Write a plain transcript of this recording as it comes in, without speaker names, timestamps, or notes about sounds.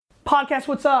Podcast,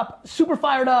 what's up? Super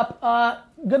fired up.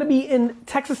 Gonna be in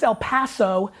Texas, El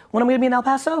Paso. When am I gonna be in El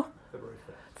Paso?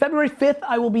 February 5th,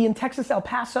 I will be in Texas, El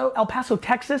Paso,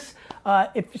 Texas.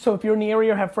 If you're in the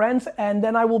area or have friends. And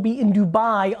then I will be in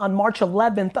Dubai on March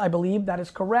 11th, I believe, that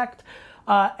is correct.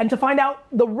 And to find out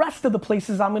the rest of the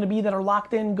places I'm gonna be that are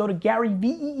locked in, go to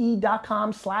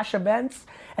GaryVee.com/events.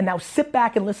 And now sit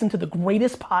back and listen to the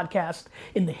greatest podcast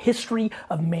in the history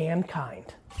of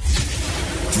mankind.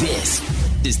 This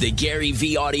is the Gary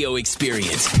V audio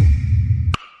experience.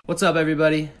 What's up,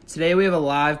 everybody? Today we have a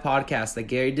live podcast that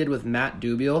Gary did with Matt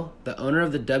Dubiel, the owner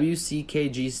of the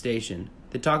WCKG station.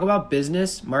 They talk about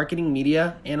business, marketing,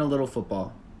 media, and a little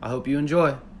football. I hope you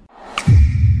enjoy.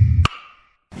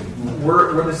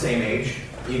 We're the same age,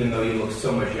 even though you look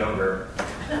so much younger.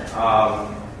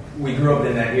 We grew up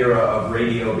in that era of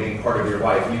radio being part of your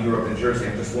life. You grew up in Jersey.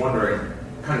 I'm just wondering,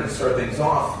 kind of to start things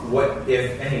off, what,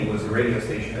 if any, was the radio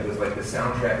station that was like the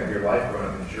soundtrack of your life growing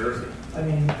up in Jersey? I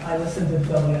mean, I listen to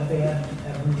WFAN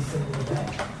every single day.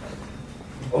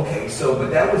 Okay, but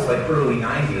that was like early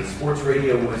 90s. Sports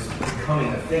radio was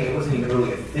becoming a thing. It wasn't even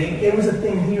really a thing. It was a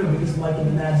thing here because Mike and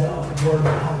the Mad Dog were the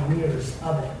pioneers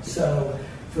of it. So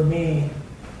for me,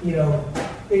 you know,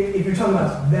 if you're talking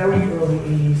about very early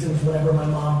 80s, it was whatever my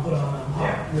mom put on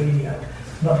pop radio.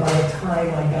 But by the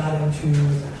time I got into,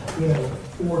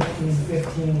 14,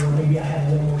 15, where maybe I had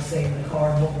a little more say in the car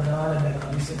and what went on, and then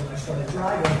obviously when I started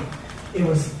driving, it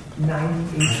was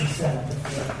 98% of the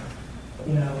thing,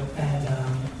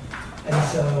 and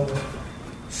so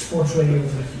sports radio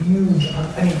was a huge,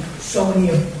 so many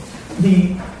of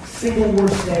the single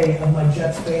worst day of my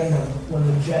Jets fandom when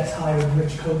the Jets hired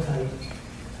Rich Kotite,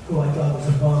 who I thought was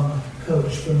a bum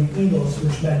coach from the Eagles,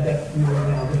 which meant that we were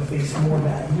now going to face more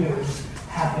bad years,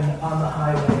 happened on the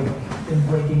highway in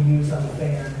breaking news on the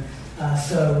Fan.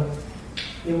 So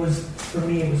it was, for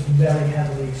me, it was very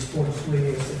heavily sports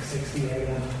radio, 660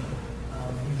 AM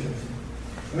New Jersey.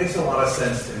 It makes a lot of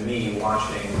sense to me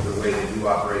watching the way that you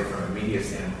operate from a media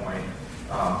standpoint.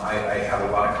 I have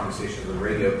a lot of conversations with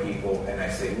radio people, and I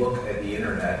say, look at the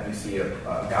internet. You see a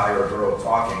guy or a girl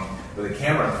talking with a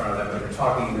camera in front of them, and they're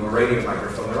talking to a radio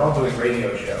microphone. They're all doing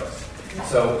radio shows.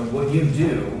 So what you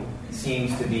do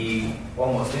seems to be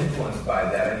almost influenced by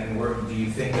that. I mean, do you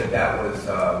think that was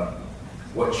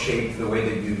what shaped the way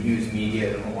that you use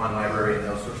media and One Library and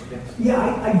those sorts of things?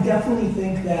 Yeah, I definitely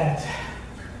think that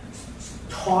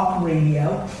talk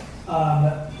radio,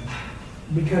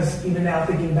 because even now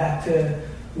thinking back to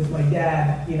with my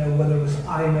dad, whether it was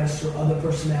Imus or other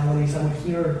personalities, I would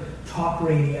hear talk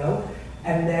radio,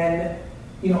 and then,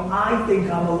 I think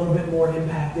I'm a little bit more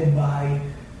impacted by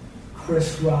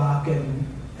Chris Rock and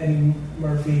Eddie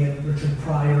Murphy and Richard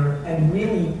Pryor, and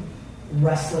really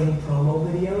wrestling promo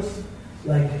videos.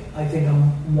 Like, I think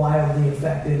I'm wildly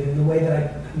affected in the way that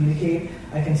I communicate.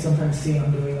 I can sometimes see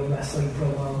I'm doing a wrestling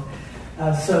promo.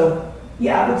 I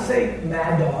would say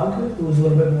Mad Dog, who was a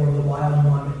little bit more of the wild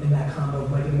one in that combo of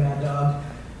Mike and Mad Dog.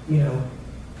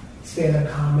 Stand-up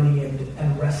comedy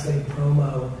and wrestling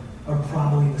promo are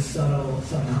probably the subtle,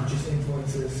 subconscious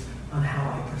influences on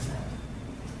how I present.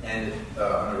 And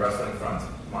on the wrestling front,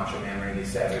 Macho Man Randy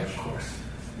Savage. Of course.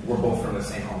 We're both from the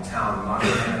same hometown. Macho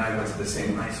Man and I went to the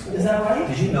same high school. Is that right?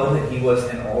 Did you know that he was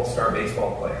an all-star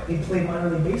baseball player? He played minor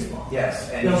league baseball. Yes.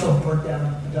 And he also burnt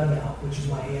down the dugout, which is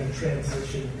why he had to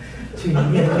transition to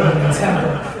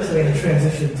Temple. So he had to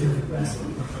transition to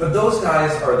wrestling. But those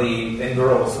guys and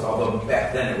girls, although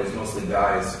back then it was mostly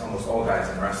guys, almost all guys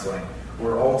in wrestling,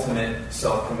 were ultimate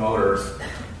self-promoters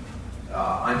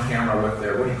on camera with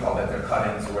their, their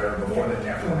cut-ins or whatever before the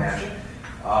after the match.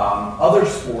 Other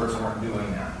sports weren't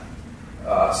doing that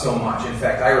so much. In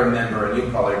fact, I remember, and you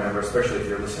probably remember, especially if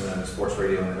you're listening to sports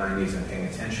radio in the 90s and paying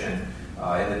attention,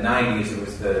 in the 90s, it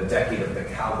was the decade of the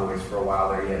Cowboys for a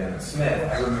while there. You had Emmitt Smith.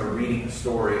 I remember reading a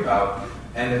story about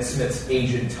Emmitt Smith's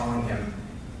agent telling him,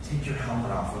 take your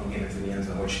helmet off when you get into the end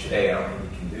zone, which today I don't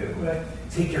think you can do. Right.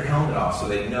 Take your helmet off so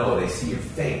they see your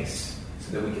face,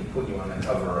 so that we can put you on the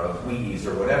cover of Wheaties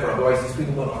or whatever. Otherwise, these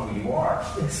people don't know who you are.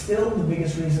 It's still the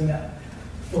biggest reason that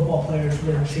football players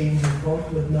wear chains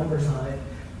with numbers on it,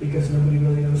 because nobody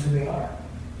really knows who they are.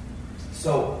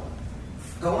 So,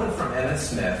 going from Emmitt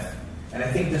Smith, and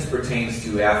I think this pertains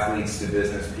to athletes, to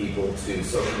business people, to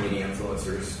social media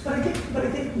influencers. But I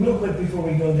think real quick before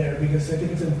we go there, because I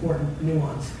think it's an important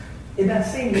nuance. In that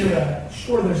same era,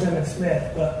 sure, there's Emmitt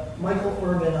Smith, but Michael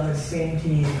Irvin on his same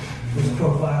team was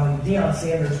profiling. Deion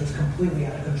Sanders was completely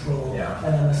out of control,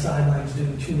 and on the sidelines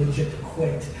doing too legit to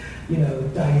quit,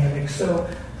 dynamics. So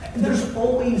there's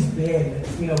always been,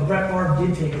 Brett Favre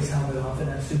did take his helmet off in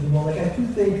that Super Bowl. Like, I do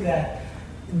think that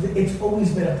it's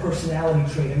always been a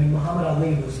personality trait. I mean, Muhammad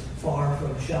Ali was far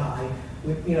from shy.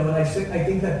 And I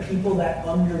think that people that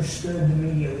understood the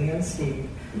media landscape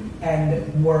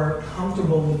and were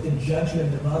comfortable with the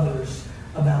judgment of others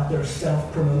about their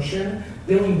self-promotion.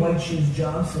 Billy White Shoes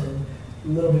Johnson, a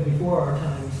little bit before our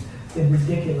times, did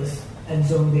ridiculous end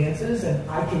zone dances, and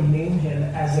I can name him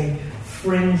as a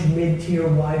fringe mid-tier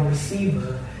wide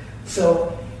receiver.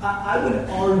 So I would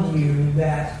argue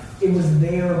that it was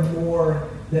there more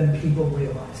than people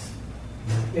realize.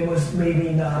 It was maybe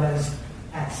not as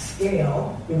at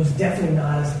scale. It was definitely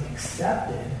not as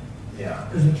accepted. Yeah.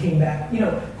 Because we came back.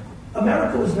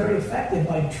 America was very affected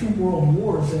by 2 world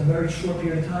wars in a very short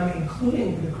period of time,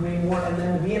 including the Korean War and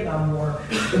then the Vietnam War.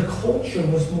 The culture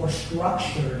was more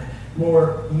structured,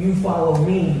 more you follow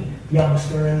me,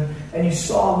 youngster, and you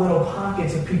saw little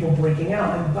pockets of people breaking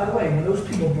out. And by the way, when those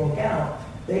people broke out,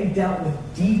 they dealt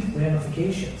with deep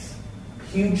ramifications,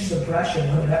 huge suppression,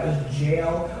 whether that was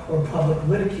jail or public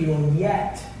ridicule,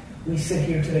 yet we sit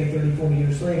here today 30, 40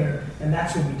 years later, and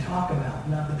that's what we talk about,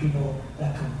 not the people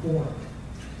that conformed.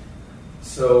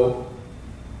 So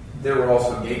there were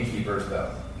also gatekeepers,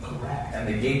 though. Correct. And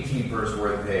the gatekeepers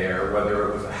were there, whether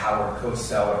it was a Howard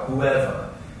Cosell or whoever,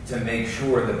 to make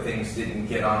sure that things didn't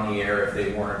get on the air if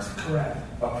they weren't Correct.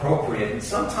 appropriate. And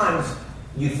sometimes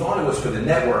you thought it was for the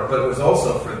network, but it was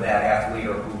also for that athlete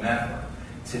or whomever.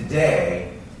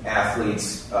 Today,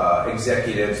 athletes,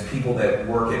 executives, people that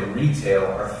work in retail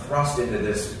are thrust into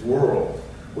this world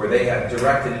where they have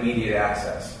direct and immediate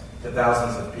access to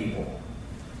thousands of people.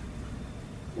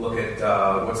 Look at,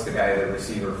 what's the guy, the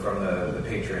receiver from the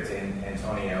Patriots,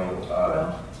 Antonio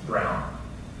Brown.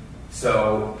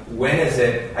 So when is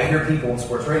it, I hear people in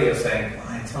sports radio saying,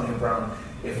 Antonio Brown,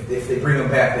 if they bring him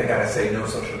back, they got to say no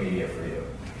social media for you.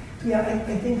 Yeah,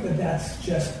 I think that's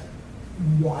just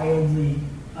wildly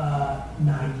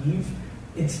naive.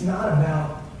 It's not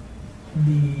about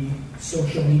the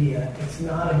social media. It's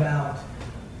not about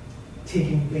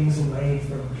taking things away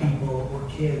from people or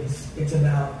kids. It's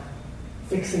about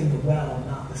fixing the well,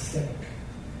 not the sick.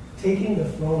 Taking the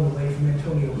throne away from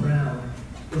Antonio Brown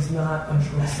is not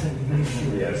addressing the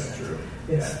issue. Yes, true.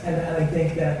 And I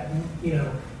think that,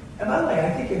 and by the way,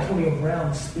 I think Antonio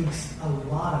Brown speaks a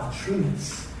lot of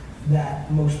truths that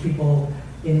most people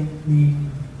in the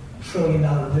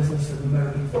trillion-dollar business of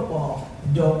American football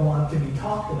don't want to be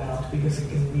talked about because it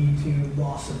can lead to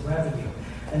loss of revenue.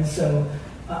 And so,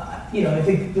 I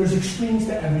think there's extremes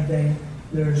to everything.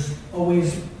 There's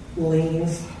always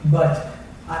lanes, but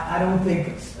I think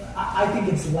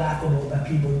it's laughable that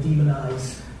people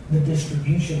demonize the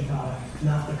distribution product,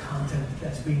 not the content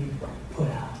that's being put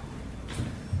out.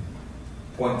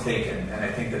 Point taken, and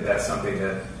I think that that's something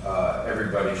that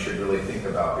everybody should really think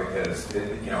about because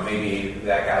maybe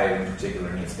that guy in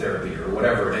particular needs therapy or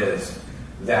whatever it is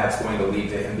that's going to lead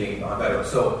to him being better.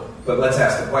 So, but let's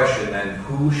ask the question then: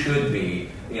 who should be?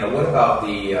 What about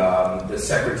the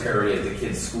secretary at the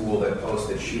kid's school that posts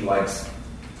that she likes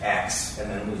X and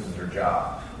then loses her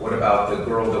job? What about the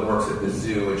girl that works at the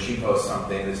zoo and she posts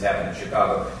something that's happened in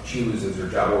Chicago, she loses her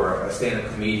job, or a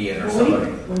stand-up comedian or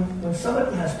somebody? When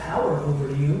somebody has power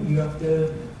over you, you have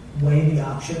to weigh the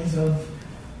options of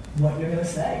what you're going to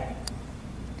say.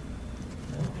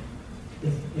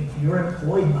 If you're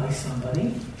employed by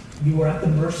somebody, you are at the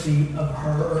mercy of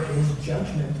her or his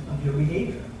judgment of your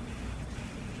behavior.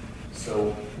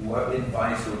 So what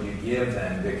advice would you give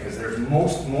then? Because there's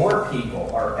more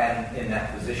people are in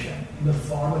that position. The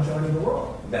far majority of the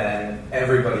world. Than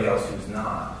everybody else who's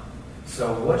not.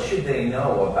 So what should they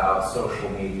know about social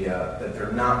media that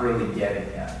they're not really getting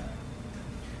yet?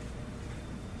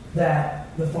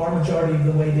 That the far majority of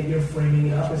the way that you're framing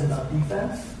it up is about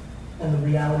defense, and the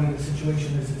reality of the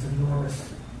situation is it's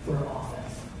enormous for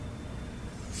offense.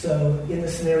 So in the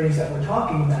scenarios that we're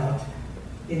talking about,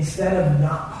 instead of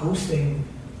not posting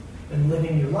and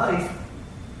living your life,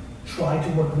 try to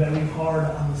work very hard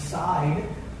on the side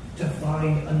to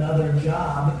find another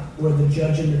job where the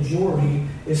judge and the jury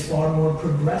is far more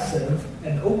progressive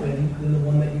and open than the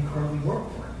one that you currently work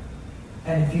for.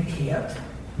 And if you can't,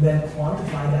 then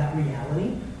quantify that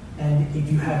reality. And if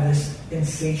you have this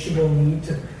insatiable need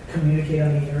to communicate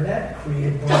on the internet,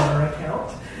 create a burner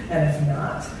account. And if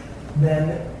not,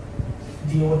 then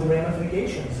deal with the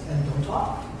ramifications and don't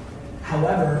talk.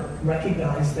 However,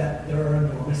 recognize that there are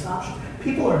enormous options.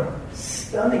 People are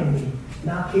stunningly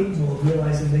not capable of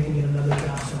realizing they can get another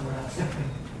job somewhere else.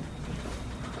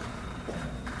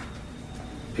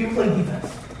 People play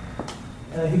defense.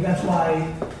 And I think that's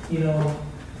why,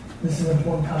 this is an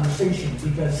important conversation,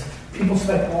 because people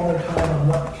spend all their time on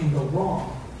what can go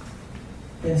wrong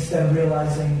instead of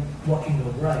realizing what can go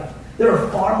right. There are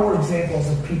far more examples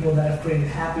of people that have created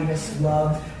happiness,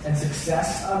 love, and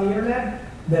success on the internet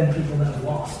than people that have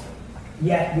lost it.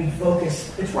 Yet we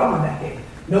focus, it's rubberbacking.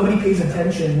 Nobody pays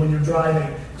attention when you're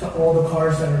driving to all the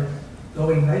cars that are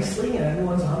going nicely and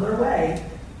everyone's on their way.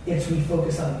 We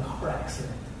focus on the car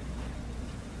accident.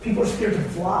 People are scared to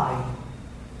fly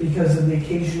because of the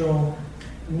occasional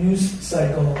news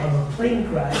cycle of a plane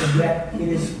crash, and yet it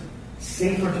is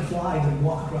safer to fly than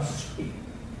walk across the street.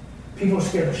 People are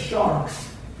scared of sharks,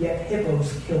 yet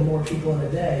hippos kill more people in a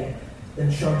day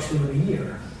than sharks do in a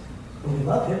year. But we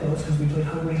love hippos because we play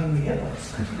Hungry Hungry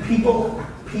Hippos.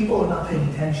 People are not paying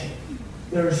attention.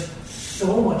 There's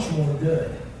so much more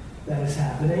good that is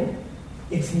happening.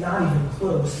 It's not even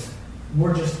close.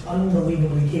 We're just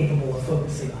unbelievably capable of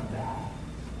focusing on that.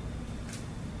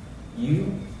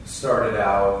 You started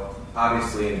out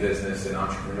obviously in business and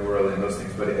entrepreneurial and those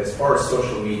things, but as far as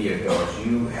social media goes,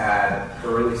 you had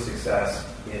early success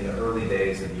in the early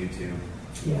days of YouTube.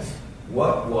 Yes.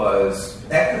 What was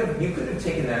that? You could have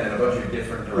taken that in a bunch of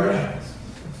different directions.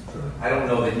 Yeah. I don't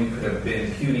know that you could have been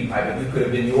PewDiePie, but you could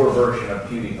have been your version of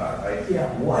PewDiePie, right?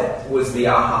 Yeah. What was the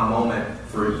aha moment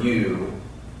for you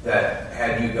that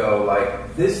had you go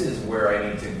like, this is where I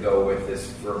need to go with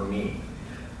this for me?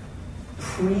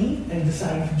 And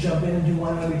deciding to jump in and do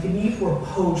one everything E, or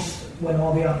post when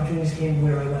all the opportunities came,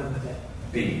 where I went with it?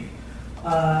 B.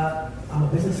 I'm a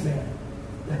businessman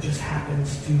that just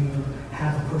happens to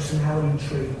have a personality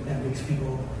trait that makes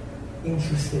people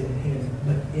interested in him,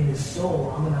 but in his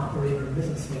soul, I'm an operator and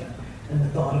businessman. And the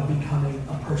thought of becoming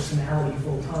a personality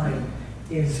full time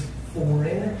is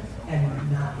foreign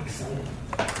and not exciting.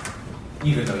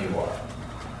 Even though you are.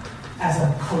 As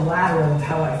a collateral of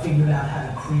how I figured out how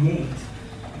to create,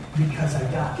 because I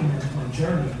documented my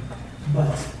journey,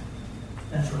 but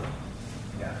that's right.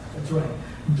 Yeah. That's right.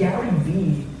 Gary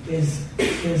Vee is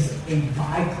a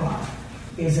byproduct,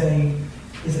 is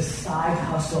a side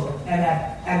hustle,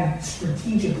 and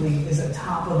strategically is a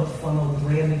top of the funnel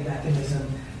branding mechanism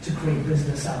to create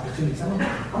business opportunities. I'm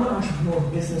an entrepreneur,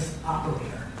 business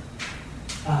operator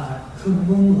who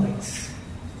moonlights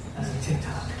as a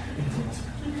TikTok influencer.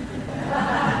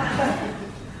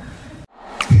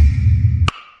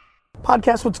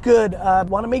 Podcast, what's good?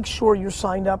 Want to make sure you're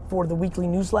signed up for the weekly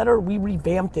newsletter. We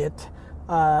revamped it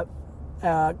a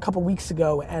couple weeks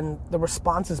ago, and the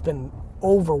response has been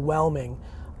overwhelming.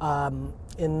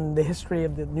 In the history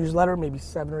of the newsletter, maybe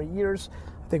 7 or 8 years,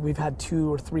 I think we've had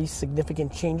 2 or 3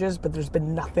 significant changes, but there's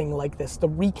been nothing like this. The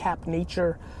recap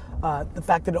nature, the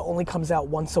fact that it only comes out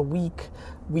once a week,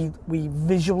 we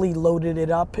visually loaded it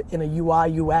up in a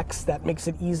UI UX that makes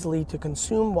it easily to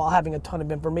consume while having a ton of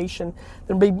information.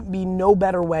 There may be no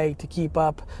better way to keep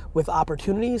up with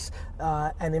opportunities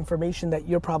and information that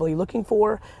you're probably looking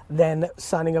for than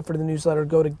signing up for the newsletter.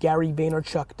 Go to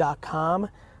GaryVaynerchuk.com.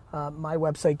 My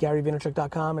website,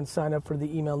 GaryVaynerchuk.com, and sign up for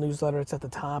the email newsletter. It's at the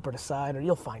top or the side, or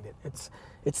you'll find it.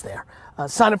 It's there.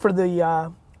 Sign up for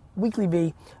the Weekly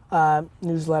V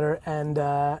newsletter, and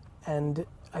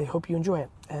I hope you enjoy it.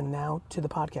 And now to the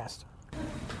podcast.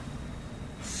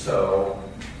 So,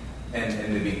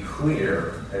 and to be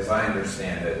clear, as I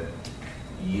understand it,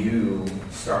 you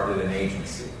started an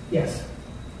agency. Yes.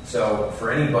 So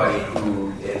for anybody who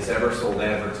has ever sold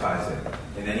advertising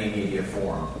in any media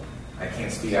form, I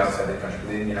can't speak outside the country,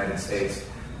 but in the United States,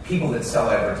 people that sell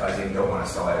advertising don't want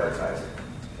to sell advertising.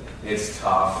 It's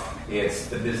tough.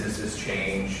 The business has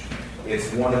changed. It's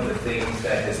one of the things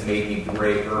that has made me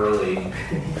great early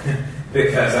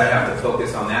because I have to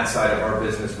focus on that side of our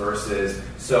business versus,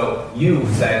 so you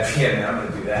said, yeah, man, I'm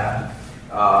going to do that.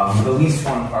 The least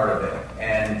fun part of it.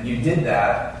 And you did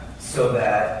that so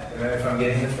that, if I'm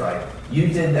getting this right, you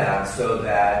did that so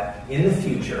that in the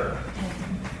future,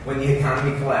 when the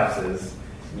economy collapses,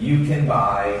 you can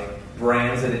buy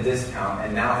brands at a discount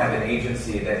and now have an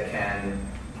agency that can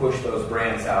push those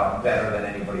brands out better than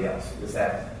anybody else. Is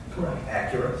that correct?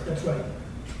 Accurate? That's right.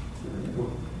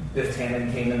 Biff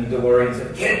Tannen came in the DeLorean and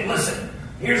said, "Kid, listen,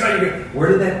 here's how you do it."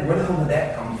 Where the hell did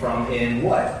that come from in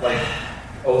what? Like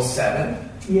 07?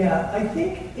 Yeah, I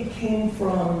think it came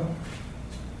from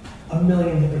a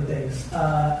million different things.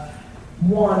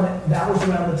 One, that was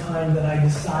around the time that I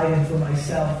decided for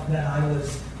myself that I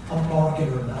was a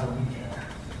marketer, not a retailer.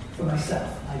 For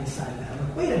myself, I decided that. I'm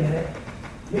like, wait a minute,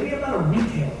 maybe I'm not a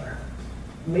retailer.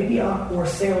 Maybe or a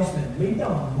salesman. Maybe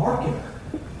I'm a marketer.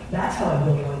 That's how I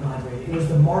built my mind rate. It was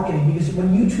the marketing, because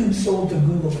when YouTube sold to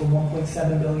Google for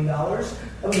 $1.7 billion, that was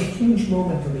a huge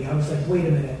moment for me. I was like, wait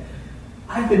a minute,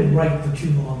 I've been right for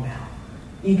too long now.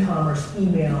 E-commerce,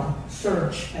 email,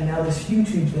 search, and now this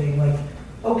YouTube thing, like,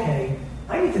 okay,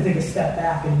 I need to take a step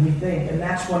back and rethink. And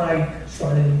that's when I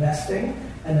started investing.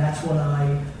 And that's when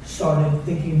I started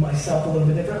thinking of myself a little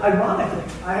bit different. Ironically,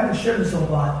 I haven't shared this a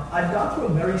lot. I've gone through a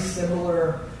very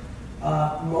similar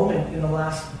moment in the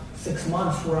last 6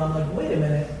 months where I'm like, wait a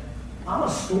minute, I'm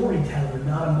a storyteller,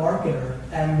 not a marketer,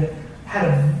 and had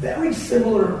a very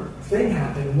similar thing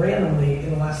happen randomly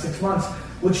in the last 6 months,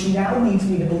 which now leads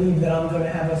me to believe that I'm going to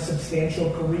have a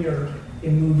substantial career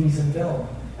in movies and film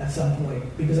at some point,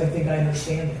 because I think I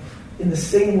understand it. In the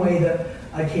same way that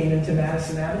I came into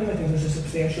Madison Avenue, I think there's a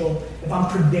substantial, if I'm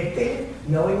predicting,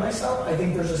 knowing myself, I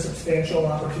think there's a substantial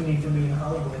opportunity for me in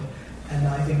Hollywood, and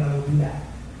I think I will do that.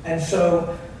 And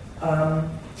so, I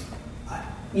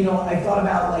thought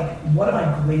about, like, what am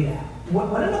I great at?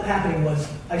 What ended up happening was,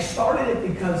 I started it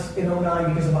because, in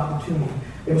 2009, because of opportunity.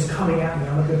 It was coming at me.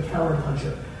 I'm a good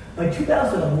counterpuncher. By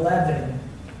 2011,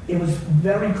 it was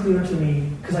very clear to me,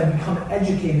 because I'd become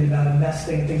educated about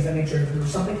investing and things of that nature. There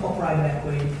was something called private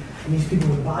equity, and these people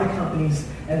would buy companies,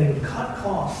 and they would cut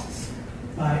costs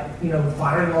by,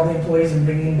 firing all the employees and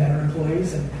bringing in better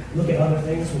employees, and look at other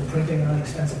things. We're printing on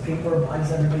expensive paper. Why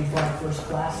does everybody fly first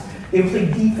class? They would play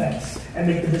defense and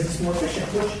make the business more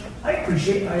efficient, which I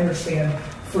appreciate and I understand.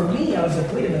 For me, I was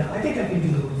like, wait a minute, I think I can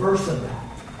do the reverse of that.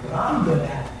 What I'm good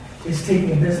at is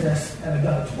taking a business, and I've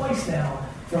done it twice now,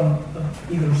 from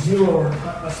either zero or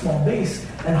a small base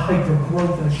and hyper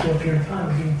growth in a short period of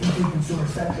time, being deeply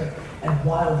consumer-centric and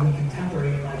wildly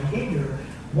contemporary in my behavior.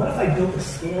 What if I built a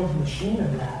scaled machine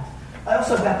of that? I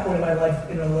also, at that point in my life,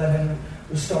 in 2011,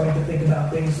 was starting to think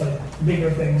about things like,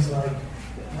 bigger things like,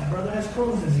 my brother has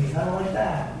Crohn's disease, I don't like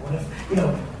that. What if,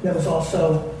 there was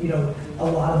also, a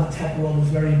lot of the tech world was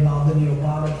very involved in the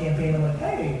Obama campaign. I'm like,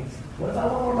 hey, what if I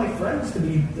want one of my friends to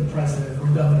be the president or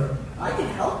governor? I can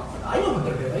help. I know what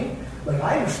they're doing. Like,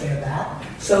 I understand that.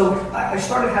 So I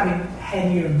started having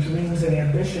headier dreams and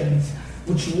ambitions,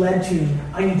 which led to,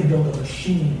 I need to build a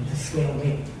machine to scale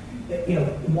me.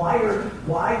 Why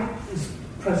is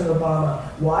President Obama,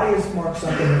 why is Mark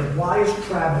Zuckerberg, why is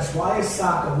Travis, why is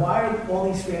Saka, why are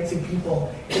all these fancy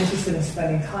people interested in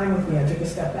spending time with me? I took a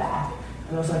step back,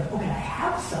 and I was like, okay, I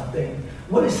have something.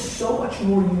 What is so much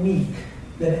more unique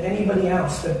than anybody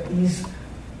else that these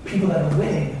people that are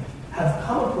winning have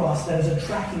come across that is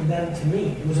attracting them to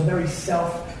me? It was a very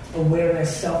self-awareness,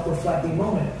 self-reflecting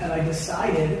moment. And I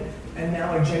decided, and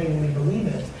now I genuinely believe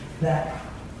it, that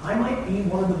I might be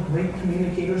one of the great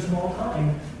communicators of all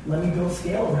time. Let me build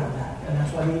scale around that. And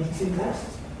that's why the agency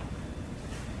exists.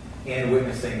 And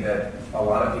witnessing that a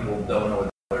lot of people don't know what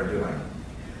they're doing.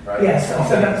 Right? Yes, so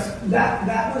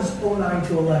that was 2009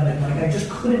 to 11. Like, I just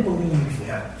couldn't believe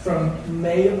from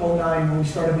May of 2009 when we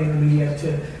started VaynerMedia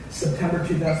to September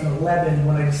 2011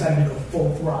 when I decided to go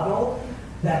full throttle,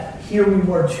 that here we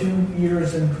were 2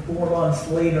 years and 4 months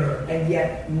later, and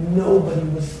yet nobody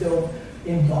was still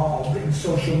involved in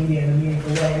social media in a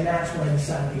meaningful way. And that's when I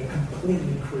decided to get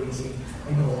completely crazy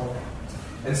and go all in.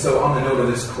 And so on the note of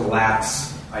this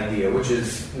collapse idea, which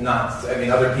is not,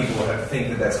 other people think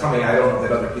that that's coming. I don't know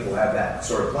that other people have that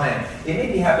sort of plan. It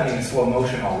may be happening in slow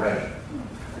motion already.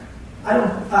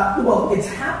 Well, it's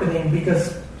happening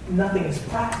because nothing is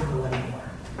practical anymore.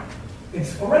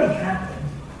 It's already happened,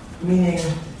 meaning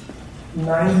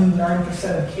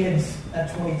 99% of kids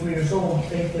at 23 years old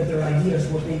think that their idea is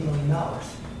worth $8 million.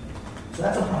 So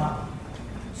that's a problem.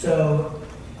 So,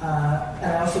 and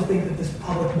I also think that this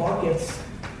public markets,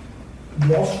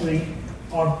 Wall Street,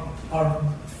 are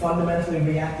fundamentally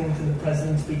reacting to the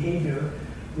president's behavior,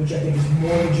 which I think is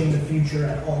mortgaging the future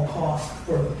at all costs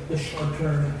for the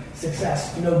short-term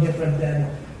success. No different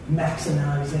than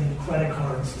maximizing credit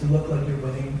cards to look like you're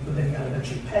winning, but then you got to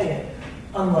eventually pay it.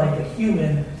 Unlike a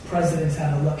human, presidents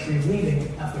have the luxury of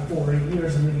leaving after 4 or 8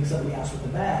 years and leaving somebody else with the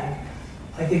bag.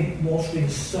 I think Wall Street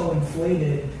is so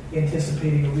inflated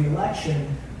anticipating a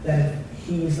re-election that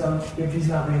if he's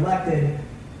not re-elected,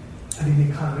 I think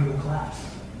the economy will collapse.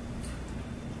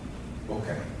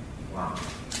 Okay. Wow.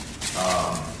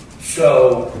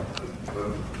 So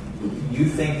you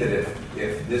think that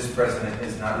if this president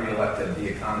is not re-elected, the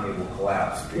economy will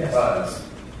collapse because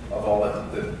of all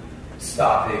the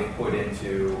stuff they've put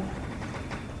into,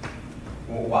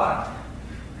 well, why?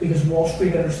 Because Wall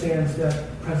Street understands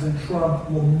that President Trump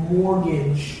will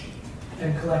mortgage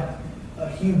and collect a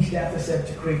huge deficit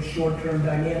to create short-term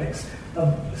dynamics of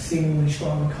a seemingly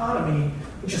strong economy,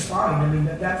 which is fine.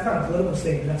 That's not a political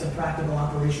statement. That's a practical,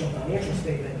 operational, financial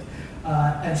statement.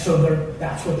 And so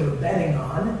that's what they're betting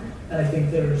on. And I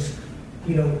think there's,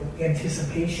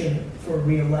 anticipation for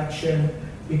re-election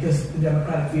because the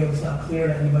Democratic field is not clear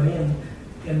to anybody,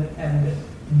 and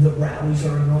the rallies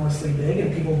are enormously big,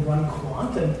 and people run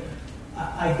quant. And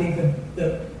I think that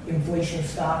the inflation of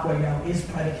stock right now is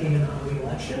predicated on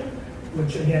re-election,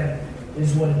 which again,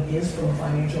 is what it is from a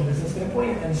financial business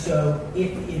standpoint. And so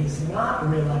if it is not a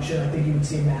re-election, I think you would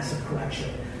see a massive correction.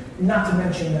 Not to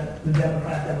mention that the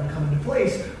Democrat that would come into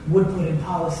place would put in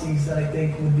policies that I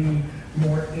think would be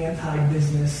more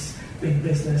anti-business, big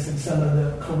business, and some of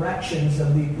the corrections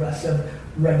of the aggressive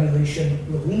regulation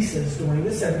releases during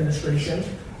this administration.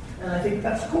 And I think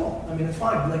that's cool. I mean, it's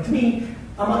fine. Like, to me,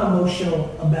 I'm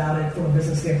unemotional about it from a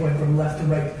business standpoint, from left to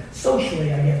right.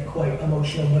 Socially, I get quite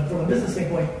emotional, but from a business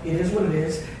standpoint, it is what it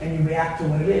is, and you react to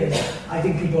what it is. I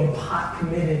think people are pot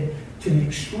committed to the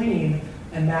extreme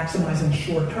and maximizing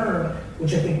short term,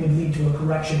 which I think would lead to a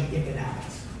correction if it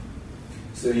happens.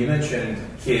 So you mentioned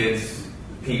kids,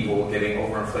 people getting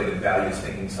overinflated values,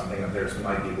 thinking something of theirs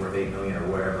might be worth $8 million or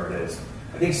whatever it is.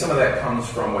 I think some of that comes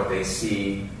from what they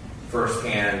see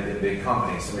firsthand in big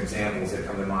companies. Some examples that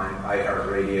come to mind: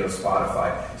 iHeartRadio,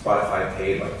 Spotify. Spotify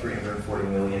paid like $340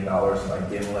 million by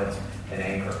Gimlet and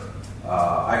Anchor.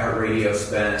 iHeartRadio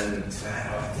spent,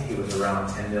 I think it was around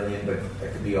 $10 million, but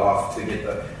that could be off, to get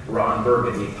the Ron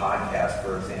Burgundy podcast,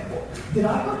 for example. Did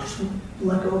iHeart just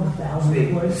let go of 1,000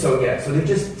 employees? So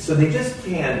they just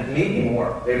can, maybe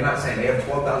more. They're not saying they have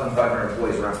 12,500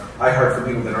 employees around. iHeart, for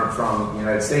people that aren't from the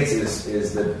United States,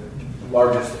 is the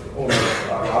largest owner,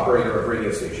 operator of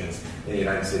radio stations in the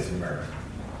United States of America.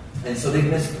 And so they've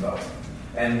missed the boat.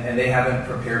 And they haven't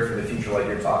prepared for the future like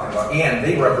you're talking about. And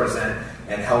they represent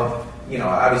and help,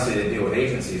 obviously they deal with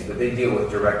agencies, but they deal with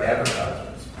direct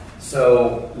advertisers.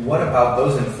 So what about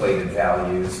those inflated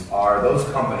values? Are those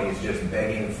companies just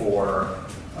begging for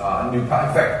a new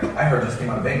product? In fact, I heard just came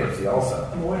out of bankruptcy also.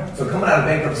 So coming out of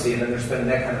bankruptcy and then they're spending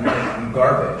that kind of money on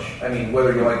garbage. I mean,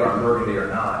 whether you like Ron Burgundy or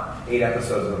not, 8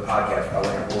 episodes of a podcast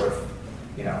probably aren't worth,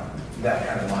 that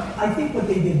kind of money. I think what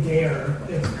they did there,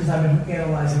 because I've been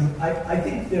analyzing, I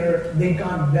think they've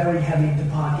gone very heavy into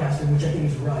podcasting, which I think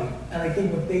is right. And I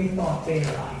think what they thought there, I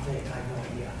have no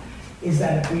idea, is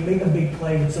that if we make a big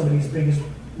play with somebody as big as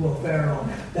Will Ferrell,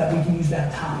 that we can use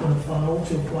that top of the funnel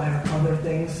to acquire other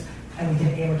things, and we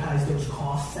can amortize those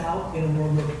costs out in a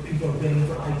world where people are bidding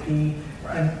for IP,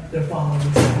 right, and they're following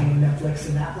Netflix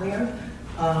in that land.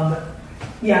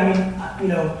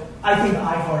 I think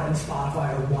iHeart and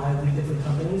Spotify are wildly different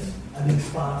companies. I think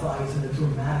Spotify is in a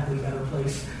dramatically better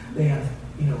place. They have,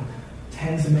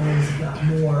 tens of millions, if not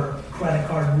more, credit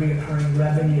card reoccurring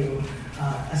revenue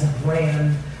as a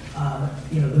brand.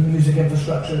 The music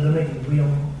infrastructure, they're making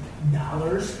real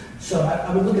dollars. So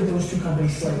I would look at those two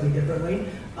companies slightly differently.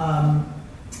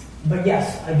 But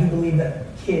yes, I do believe that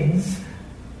kids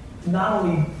not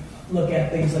only look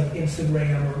at things like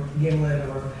Instagram or Gimlet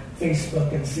or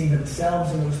Facebook and see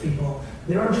themselves in those people.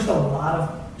 There are just a lot of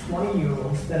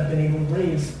 20-year-olds that have been able to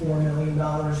raise $4 million,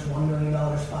 $1 million,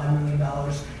 $5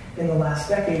 million in the last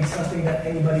decade, something that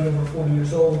anybody over 40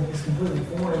 years old is completely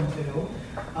foreign to,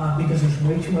 because there's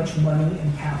way too much money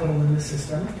and capital in the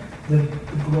system. The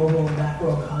global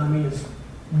macro economy is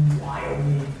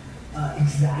wildly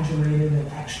exaggerated and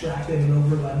extracted and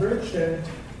over-leveraged.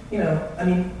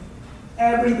 And,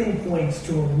 everything points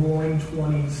to a roaring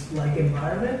 20s-like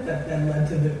environment that then led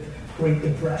to the Great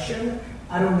Depression.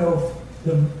 I don't know if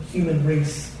the human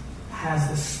race has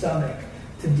the stomach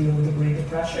to deal with the Great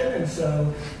Depression.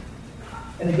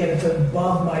 And again, it's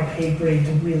above my pay grade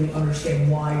to really understand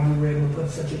why we were able to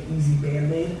put such an easy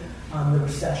Band-Aid on the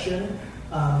recession.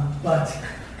 But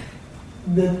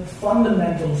the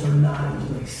fundamentals are not in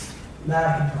place. That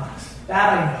I can promise.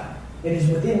 That I know. It is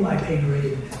within my pay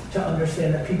grade to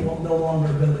understand that people no longer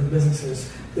are building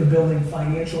businesses. They're building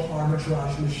financial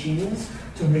arbitrage machines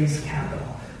to raise capital.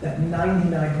 That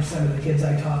 99% of the kids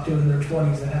I talk to in their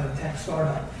 20s that have a tech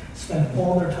startup spend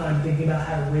all their time thinking about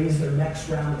how to raise their next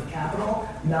round of capital,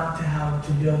 not to how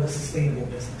to build a sustainable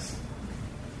business.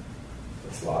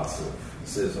 That's lots of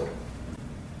sizzle.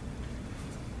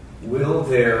 Will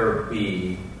there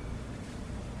be,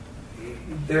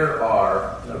 there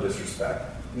are, no disrespect,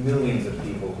 millions of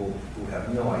people who have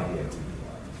no idea who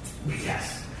you are.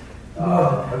 Yes.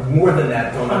 More than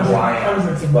that, don't know who I am.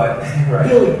 Hundreds of but right,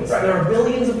 billions. Right. There are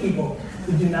billions of people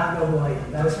who do not know who I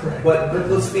am. That is correct. But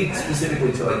let's speak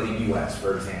specifically to like the U.S.,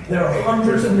 for example. There are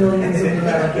hundreds of millions of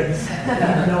Americans that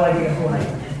have no idea who I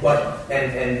am. But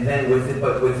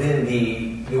within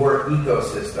your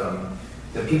ecosystem,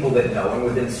 the people that know, and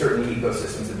within certain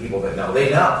ecosystems, the people that know, they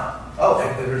know. Oh,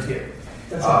 there's here.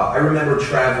 I remember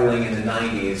traveling in the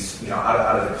 90s,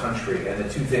 out of the country, and the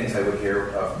two things I would hear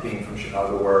of being from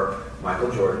Chicago were Michael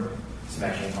Jordan,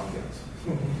 Smashing Pumpkins.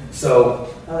 So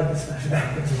I like the Smashing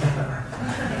Pumpkins. You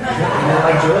didn't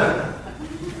like Jordan?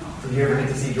 Did you ever get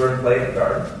to see Jordan play at the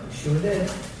Garden? Sure did.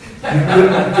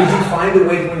 Did you find a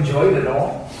way to enjoy it at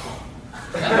all?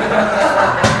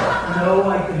 No,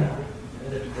 I could not.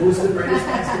 Who's the greatest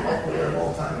basketball player of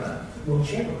all time then? Will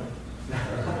Chamberlain.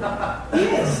 He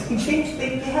is. He changed.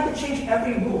 They had to change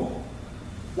every rule.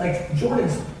 Like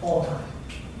Jordan's all time,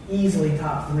 easily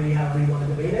top 3, however you want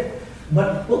to debate it.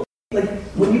 But look, like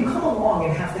when you come along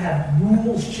and have to have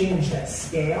rules changed at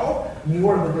scale, you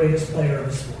are the greatest player of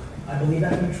the sport. I believe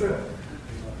that to be true.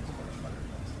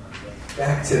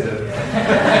 Back to the.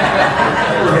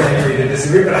 We're going to agree to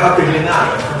disagree, but how could you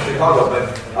not? I'm from Chicago,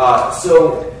 but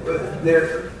so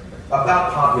there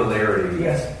about popularity.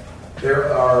 Yes.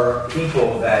 There are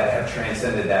people that have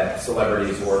transcended that,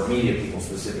 celebrities or media people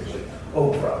specifically.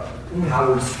 Oprah,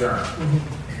 Howard Stern.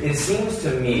 It seems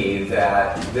to me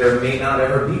that there may not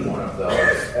ever be one of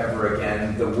those ever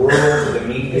again. The world, the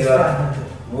media,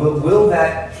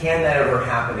 can that ever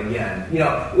happen again? You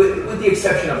know, with the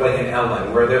exception of like an Ellen,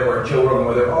 or Joe Rogan,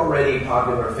 where they're already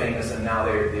popular, famous, and now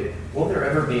will there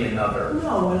ever be another?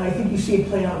 No, and I think you see it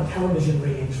playing out in television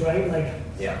ratings, right?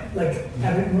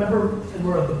 Remember, and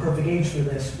we're at the perfect age for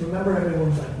this. Remember,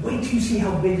 everyone's like, wait till you see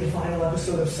how big the final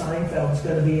episode of Seinfeld is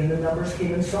going to be, and the numbers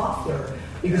came in softer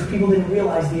because people didn't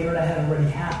realize the internet had already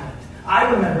happened.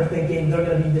 I remember thinking they're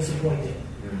going to be disappointed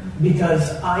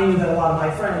because I knew that a lot of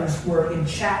my friends were in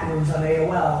chat rooms on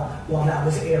AOL while that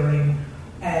was airing,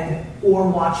 or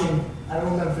watching. I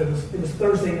don't remember if it was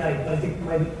Thursday night, but I think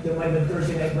there might have been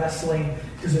Thursday Night Wrestling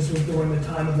because this was during the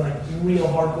time of like real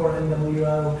hardcore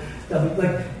NWO,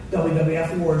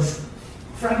 WWF wars.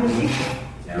 Fragmentation.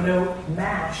 Yeah. You know,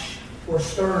 MASH or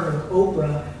Stern or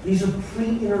Oprah, these are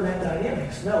pre-internet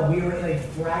dynamics. No, we are in a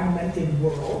fragmented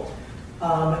world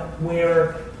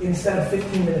where instead of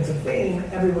 15 minutes of fame,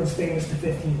 everyone's famous to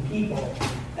 15 people,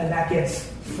 and that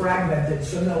gets fragmented.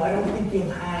 So no, I don't think you'll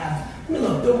have. I mean,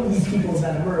 look, there will be people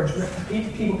that emerge.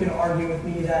 People can argue with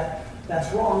me that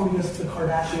that's wrong because the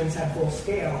Kardashians have full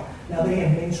scale. Now they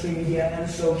have mainstream media and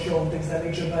social and things of that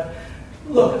nature. But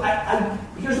look,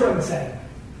 here's what I would say.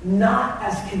 Not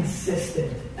as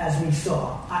consistent as we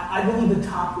saw. I believe the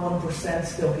top 1%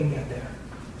 still can get there.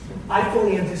 I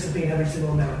fully anticipate every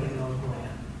single American knowing who I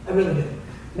am. I really do.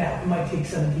 Now, it might take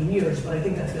 17 years, but I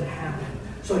think that's going to happen.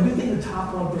 So I do think the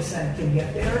top 1% can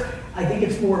get there. I think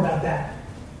it's more about that.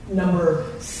 Number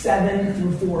 7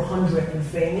 through 400 in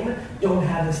fame don't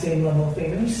have the same level of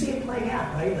fame. And you see it playing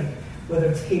out, right? Like whether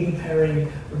it's Katy Perry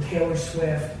or Taylor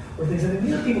Swift or things like that.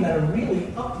 These are people that are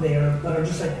really up there, but are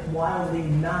just like wildly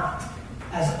not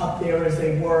as up there as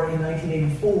they were in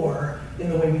 1984 in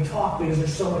the way we talk because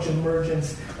there's so much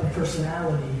emergence of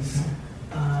personalities.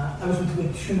 I was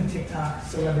with 2 TikTok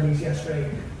celebrities yesterday,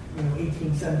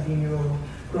 18, 17-year-old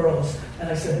girls, and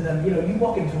I said to them, you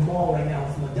walk into a mall right now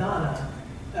with Madonna,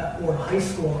 or high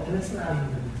school, and it's not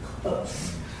even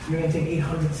close. You're going to take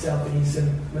 800 selfies,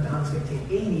 and Madonna's going to take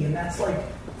 80, and that's like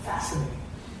fascinating.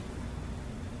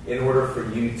 In order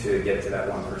for you to get to that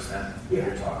 1% that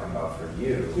you're talking about for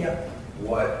you,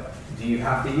 what do you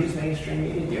have to use mainstream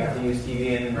media? Do you have to use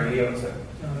TV and radio?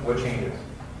 What changes?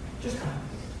 Just time.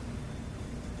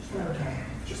 Just a matter of time.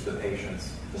 Just the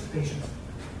patience. Just the patience.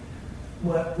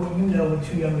 What you know with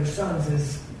 2 younger sons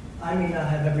is I may not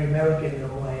have every American know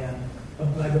who I am.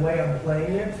 But by the way I'm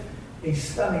playing it, a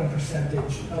stunning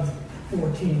percentage of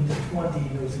 14 to 20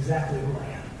 knows exactly who I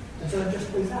am. And so it just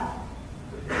plays out.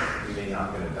 You may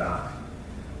not going to die.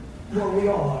 Well, we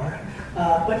all are.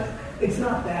 But it's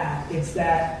not that. It's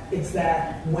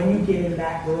that when you get in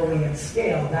that early at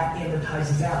scale, that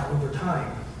amortizes out over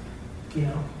time.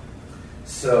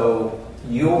 So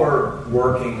you're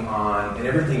working on, and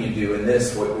everything you do in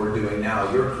this, what we're doing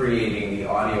now, you're creating the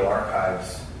audio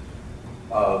archives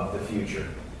of the future.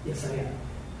 Yes, I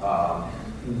am.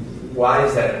 Why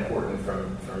is that important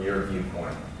from your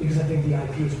viewpoint? Because I think the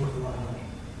IP is worth a lot of money.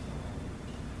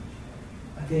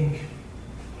 I think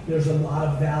there's a lot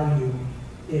of value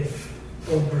if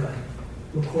Oprah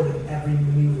recorded every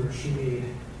maneuver she made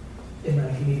in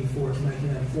 1984 to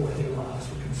 1994. I think a lot of us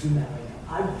would consume that right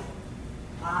now.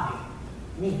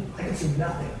 I consume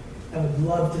nothing. I would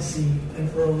love to see an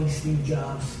early Steve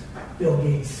Jobs, Bill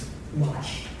Gates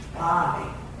launch.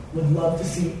 I would love to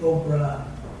see Oprah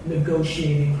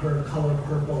negotiating her Color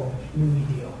Purple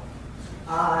movie deal.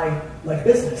 I like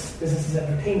business. Business is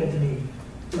entertainment to me.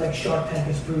 Like Shark Tank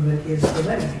has proven is for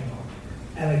many people.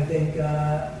 And I think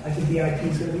the IP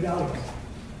is going to be valuable.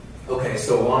 Okay,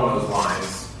 so along those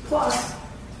lines. Plus,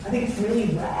 I think it's really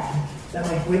rad that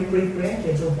my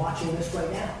great-great-grandkids are watching this right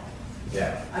now.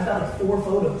 Yeah. I've got like 4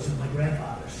 photos of my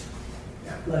grandfathers.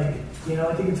 Yeah.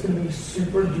 I think it's going to be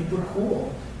super duper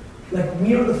cool. Like,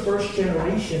 we are the first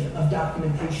generation of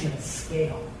documentation at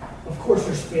scale. Of course,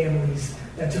 there's families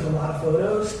that took a lot of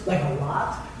photos, like a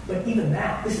lot, But even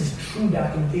that, this is true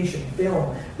documentation,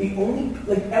 film. The only,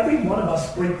 like every one of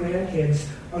us great-grandkids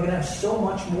are going to have so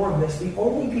much more of this. The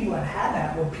only people that had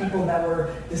that were people that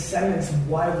were descendants of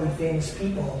wildly famous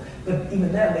people. But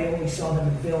even then, they only saw them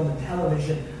in film and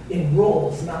television in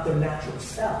roles, not their natural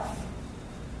self.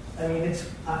 I mean,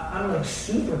 I'm like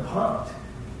super pumped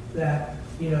that,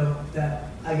 that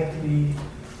I get to be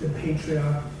the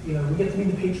patriarch, we get to be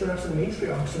the patriarchs and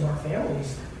matriarchs of our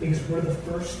families because we're the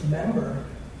first member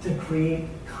to create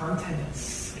content at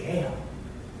scale.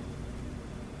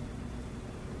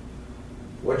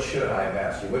 What should I have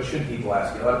asked you? What should people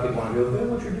ask you? A lot of people want to go,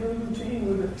 what you're doing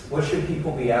routine. What should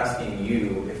people be asking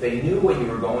you if they knew what you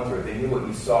were going through, if they knew what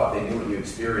you saw, if they knew what you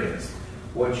experienced?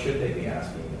 What should they be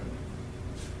asking you?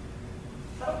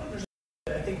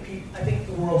 I think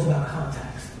the world's about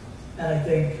context, and I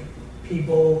think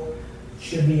people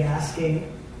should be asking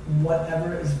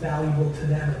whatever is valuable to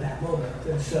them at that moment.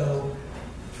 And so,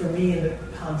 for me, in the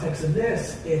context of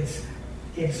this, it's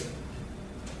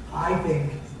I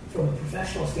think from a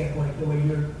professional standpoint, the way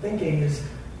you're thinking is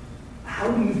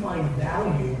how do you find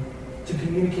value to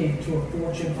communicate to a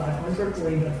Fortune 500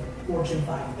 or even a Fortune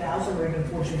 5,000 or even a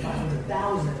Fortune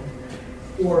 500,000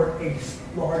 or a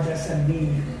large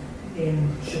SMB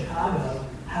in Chicago?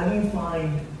 How do you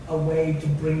find a way to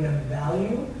bring them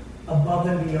value above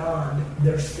and beyond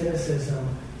their cynicism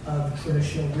of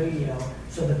traditional radio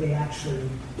so that they actually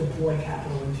deploy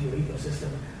capital into your ecosystem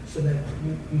so that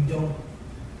you don't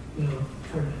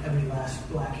turn every last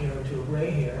black hair into a gray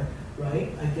hair,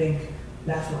 right? I think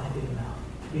that's what I think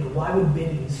about. Why would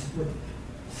Binny's with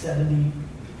 70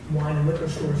 wine and liquor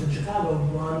stores in Chicago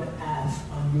run ads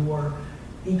on your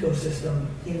ecosystem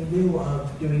in lieu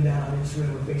of doing that on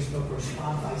Instagram or Facebook or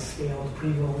Spotify scaled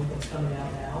pre-roll that's coming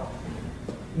out now?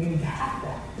 You need to hack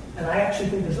that. And I actually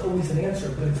think there's always an answer,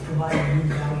 but it's providing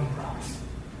new value props.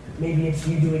 Maybe it's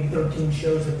you doing 13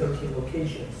 shows at 13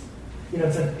 locations.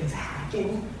 It's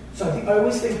hacking. So I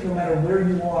always think no matter where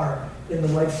you are in the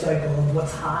life cycle of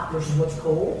what's hot versus what's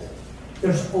cold,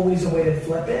 there's always a way to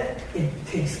flip it. It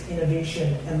takes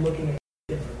innovation and looking at it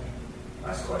differently.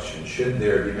 Last question.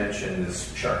 You mentioned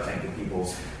this Shark Tank of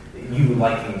people's, you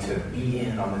liking to be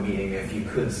in on the meeting if you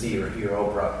could see or hear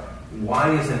Oprah.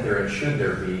 Why isn't there and should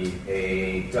there be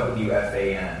a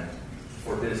WFAN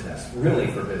for business, really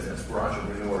for business, for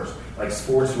entrepreneurs, like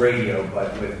sports radio,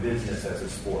 but with business as a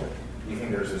sport? Do you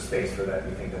think there's a space for that? Do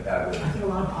you think that would? I think a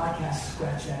lot of podcasts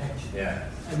scratch that itch. Yeah.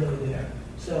 I really do.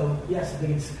 So, yes, I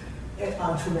think it's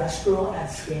on terrestrial at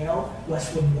scale,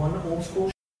 Westwood One old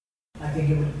school. I think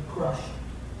it would crush.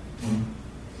 Mm-hmm.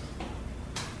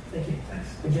 Thank you.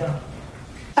 Thanks. Good job.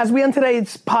 As we end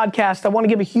today's podcast, I want to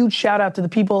give a huge shout out to the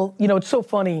people. It's so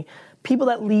funny. People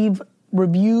that leave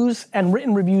reviews and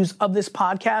written reviews of this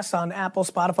podcast on Apple,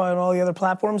 Spotify, and all the other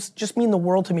platforms just mean the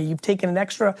world to me. You've taken an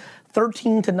extra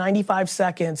 13 to 95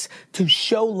 seconds to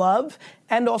show love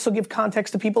and also give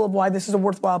context to people of why this is a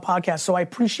worthwhile podcast. So I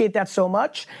appreciate that so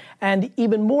much. And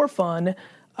even more fun,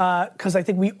 because I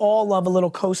think we all love a little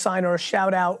cosign or a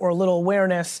shout out or a little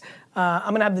awareness. I'm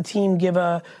going to have the team give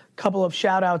a couple of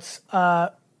shout outs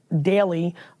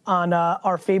daily on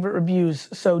our favorite reviews.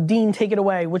 So Dean, take it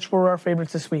away. Which were our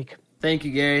favorites this week? Thank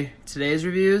you, Gary. Today's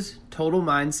reviews, total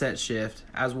mindset shift,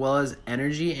 as well as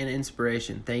energy and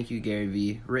inspiration. Thank you, Gary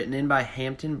V. Written in by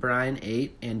Hampton Brian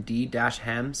 8 and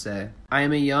D-Hem say, I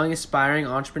am a young aspiring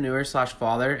entrepreneur /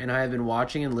 father, and I have been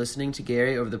watching and listening to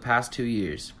Gary over the past 2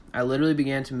 years. I literally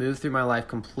began to move through my life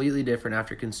completely different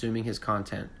after consuming his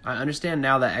content. I understand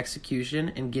now that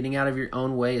execution and getting out of your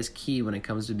own way is key when it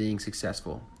comes to being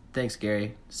successful. Thanks,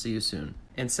 Gary. See you soon.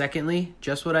 And secondly,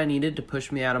 just what I needed to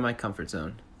push me out of my comfort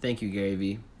zone. Thank you, Gary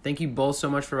V. Thank you both so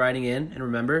much for writing in. And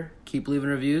remember, keep leaving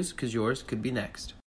reviews because yours could be next.